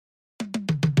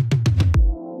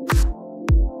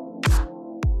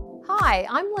Hi,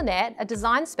 I'm Lynette, a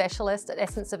design specialist at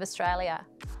Essence of Australia.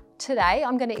 Today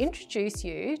I'm going to introduce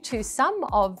you to some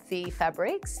of the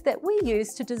fabrics that we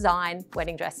use to design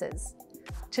wedding dresses.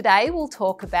 Today we'll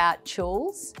talk about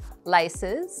tulles,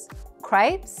 laces,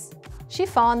 crepes,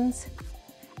 chiffons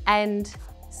and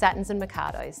satins and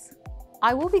micados.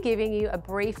 I will be giving you a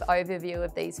brief overview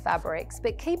of these fabrics,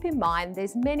 but keep in mind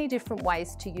there's many different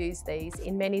ways to use these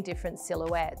in many different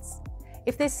silhouettes.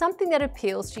 If there's something that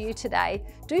appeals to you today,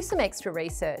 do some extra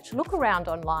research, look around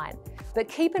online, but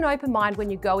keep an open mind when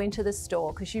you go into the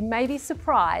store because you may be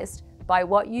surprised by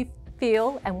what you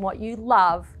feel and what you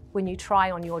love when you try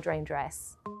on your dream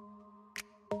dress.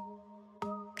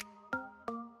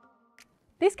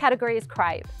 This category is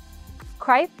crepe.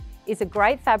 Crepe is a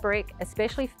great fabric,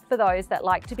 especially for those that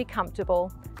like to be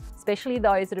comfortable, especially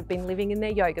those that have been living in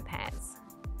their yoga pants.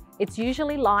 It's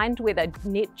usually lined with a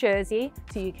knit jersey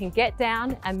so you can get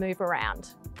down and move around.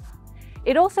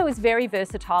 It also is very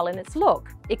versatile in its look.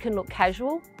 It can look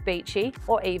casual, beachy,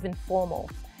 or even formal.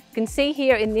 You can see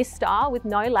here in this style with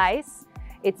no lace,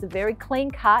 it's a very clean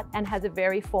cut and has a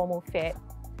very formal fit.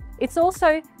 It's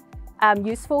also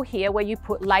useful here where you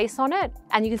put lace on it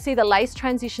and you can see the lace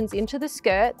transitions into the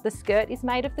skirt. The skirt is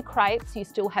made of the crepe, so you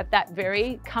still have that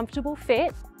very comfortable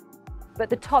fit, but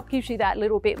the top gives you that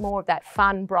little bit more of that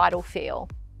fun bridal feel.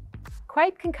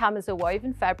 Crepe can come as a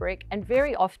woven fabric and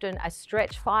very often a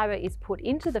stretch fibre is put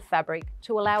into the fabric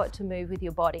to allow it to move with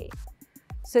your body.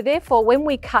 So therefore, when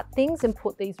we cut things and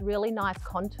put these really nice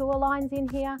contour lines in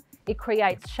here, it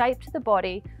creates shape to the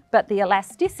body, but the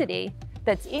elasticity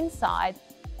that's inside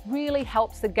really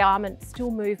helps the garment still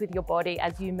move with your body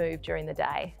as you move during the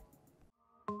day.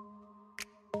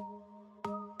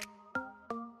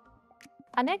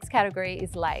 Our next category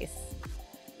is lace.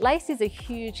 Lace is a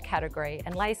huge category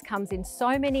and lace comes in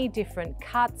so many different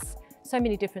cuts, so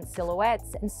many different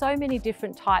silhouettes and so many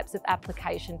different types of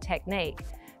application technique.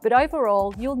 But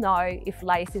overall, you'll know if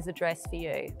lace is a dress for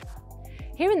you.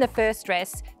 Here in the first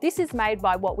dress, this is made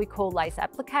by what we call lace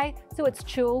applique, so it's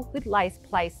tulle with lace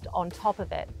placed on top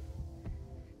of it.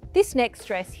 This next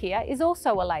dress here is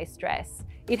also a lace dress.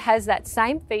 It has that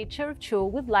same feature of tulle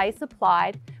with lace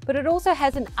applied, but it also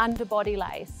has an underbody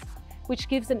lace, which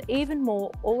gives an even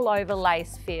more all-over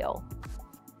lace feel.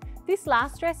 This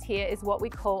last dress here is what we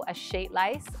call a sheet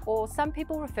lace, or some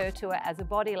people refer to it as a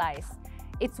body lace.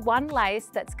 It's one lace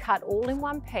that's cut all in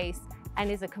one piece and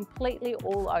is a completely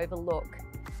all-over look.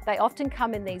 They often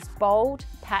come in these bold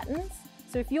patterns,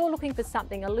 so if you're looking for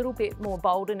something a little bit more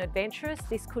bold and adventurous,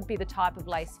 this could be the type of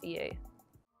lace for you.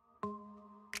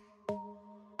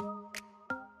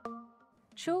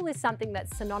 Tulle is something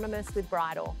that's synonymous with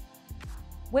bridal.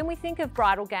 When we think of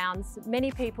bridal gowns, many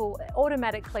people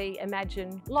automatically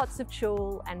imagine lots of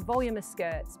tulle and voluminous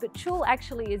skirts, but tulle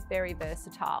actually is very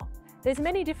versatile. There's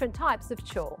many different types of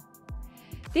tulle.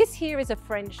 This here is a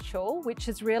French tulle, which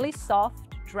is really soft,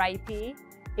 drapey,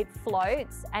 it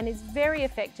floats and is very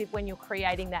effective when you're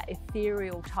creating that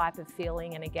ethereal type of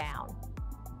feeling in a gown.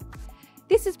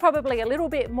 This is probably a little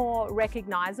bit more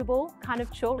recognizable kind of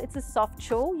tulle. It's a soft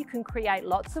tulle. You can create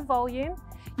lots of volume.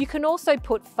 You can also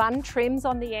put fun trims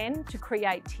on the end to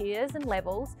create tiers and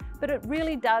levels, but it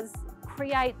really does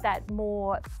create that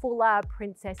more fuller,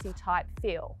 princessy type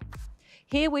feel.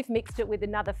 Here we've mixed it with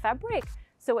another fabric,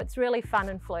 so it's really fun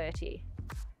and flirty.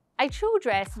 A tulle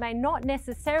dress may not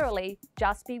necessarily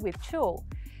just be with tulle.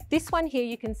 This one here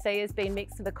you can see has been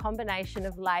mixed with a combination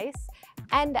of lace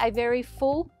and a very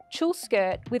full tulle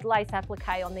skirt with lace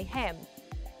applique on the hem.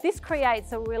 This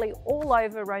creates a really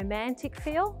all-over romantic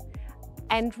feel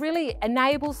and really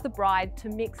enables the bride to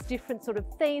mix different sort of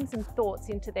themes and thoughts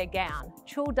into their gown.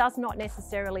 Tulle does not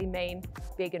necessarily mean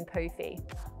big and poofy.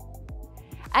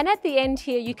 And at the end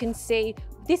here you can see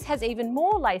this has even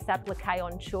more lace applique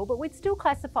on tulle, but we'd still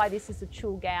classify this as a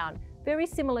tulle gown. Very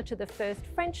similar to the first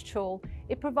French tulle,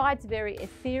 it provides a very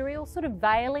ethereal sort of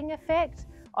veiling effect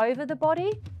over the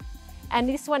body. And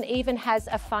this one even has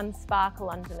a fun sparkle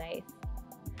underneath.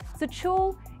 So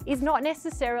tulle is not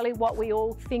necessarily what we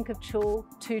all think of tulle,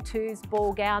 tutus,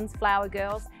 ball gowns, flower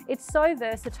girls. It's so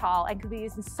versatile and can be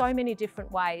used in so many different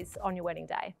ways on your wedding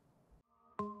day.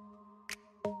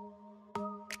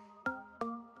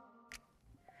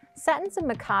 Satins and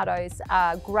micados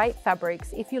are great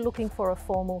fabrics if you're looking for a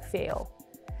formal feel.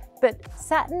 But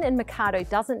satin and mikado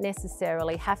doesn't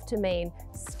necessarily have to mean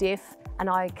stiff and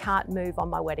I can't move on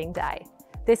my wedding day.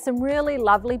 There's some really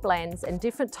lovely blends and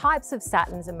different types of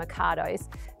satins and micados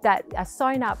that are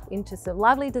sewn up into some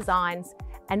lovely designs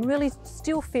and really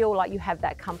still feel like you have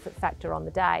that comfort factor on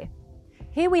the day.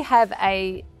 Here we have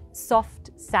a soft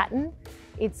satin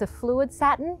It's a fluid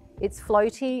satin, it's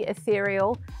floaty,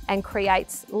 ethereal, and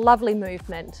creates lovely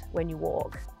movement when you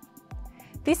walk.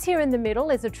 This here in the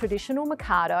middle is a traditional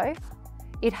Mikado.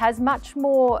 It has much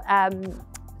more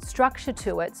structure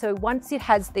to it, so once it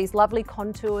has these lovely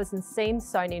contours and seams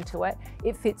sewn into it,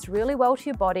 it fits really well to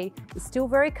your body, it's still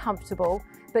very comfortable,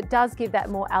 but does give that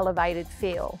more elevated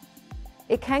feel.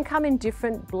 It can come in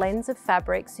different blends of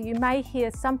fabric, so you may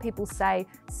hear some people say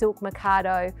silk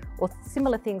Mikado or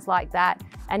similar things like that,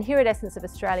 and here at Essence of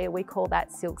Australia we call that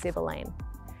silk zibeline.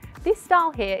 This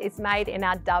style here is made in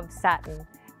our Dove satin.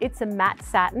 It's a matte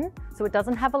satin, so it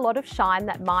doesn't have a lot of shine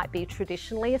that might be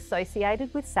traditionally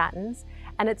associated with satins,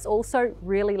 and it's also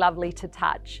really lovely to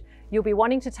touch. You'll be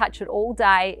wanting to touch it all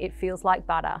day, it feels like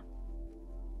butter.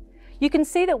 You can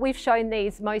see that we've shown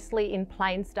these mostly in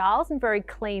plain styles and very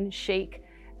clean, chic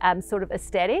sort of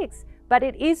aesthetics, but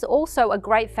it is also a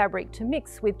great fabric to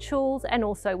mix with tulles and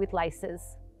also with laces.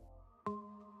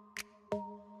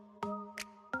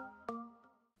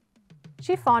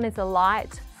 Chiffon is a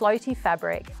light, floaty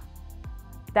fabric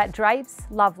that drapes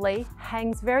lovely,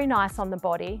 hangs very nice on the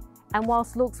body, and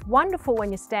whilst looks wonderful when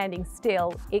you're standing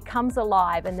still, it comes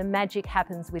alive and the magic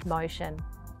happens with motion.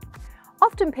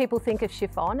 Often people think of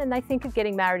chiffon and they think of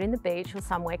getting married in the beach or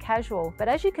somewhere casual, but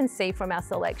as you can see from our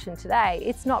selection today,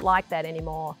 it's not like that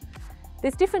anymore.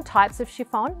 There's different types of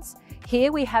chiffons.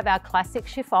 Here we have our classic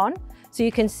chiffon, so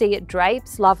you can see it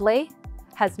drapes lovely,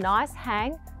 has nice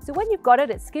hang, so when you've got it,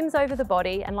 it skims over the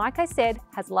body and like I said,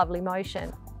 has lovely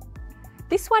motion.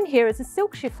 This one here is a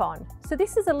silk chiffon, so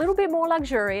this is a little bit more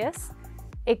luxurious.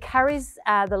 It carries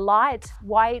the light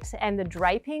weight and the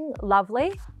draping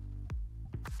lovely.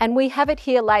 And we have it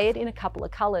here layered in a couple of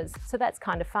colours, so that's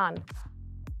kind of fun.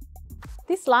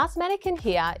 This last mannequin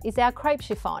here is our crepe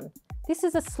chiffon. This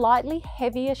is a slightly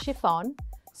heavier chiffon,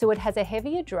 so it has a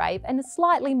heavier drape and a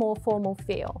slightly more formal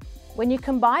feel. When you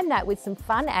combine that with some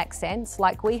fun accents,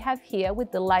 like we have here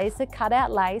with the laser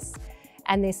cutout lace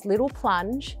and this little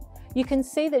plunge, you can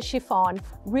see that chiffon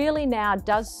really now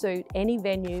does suit any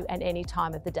venue and any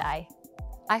time of the day.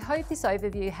 I hope this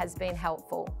overview has been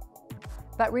helpful.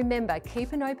 But remember,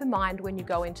 keep an open mind when you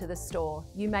go into the store.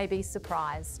 You may be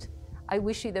surprised. I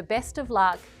wish you the best of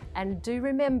luck and do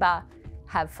remember,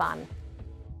 have fun.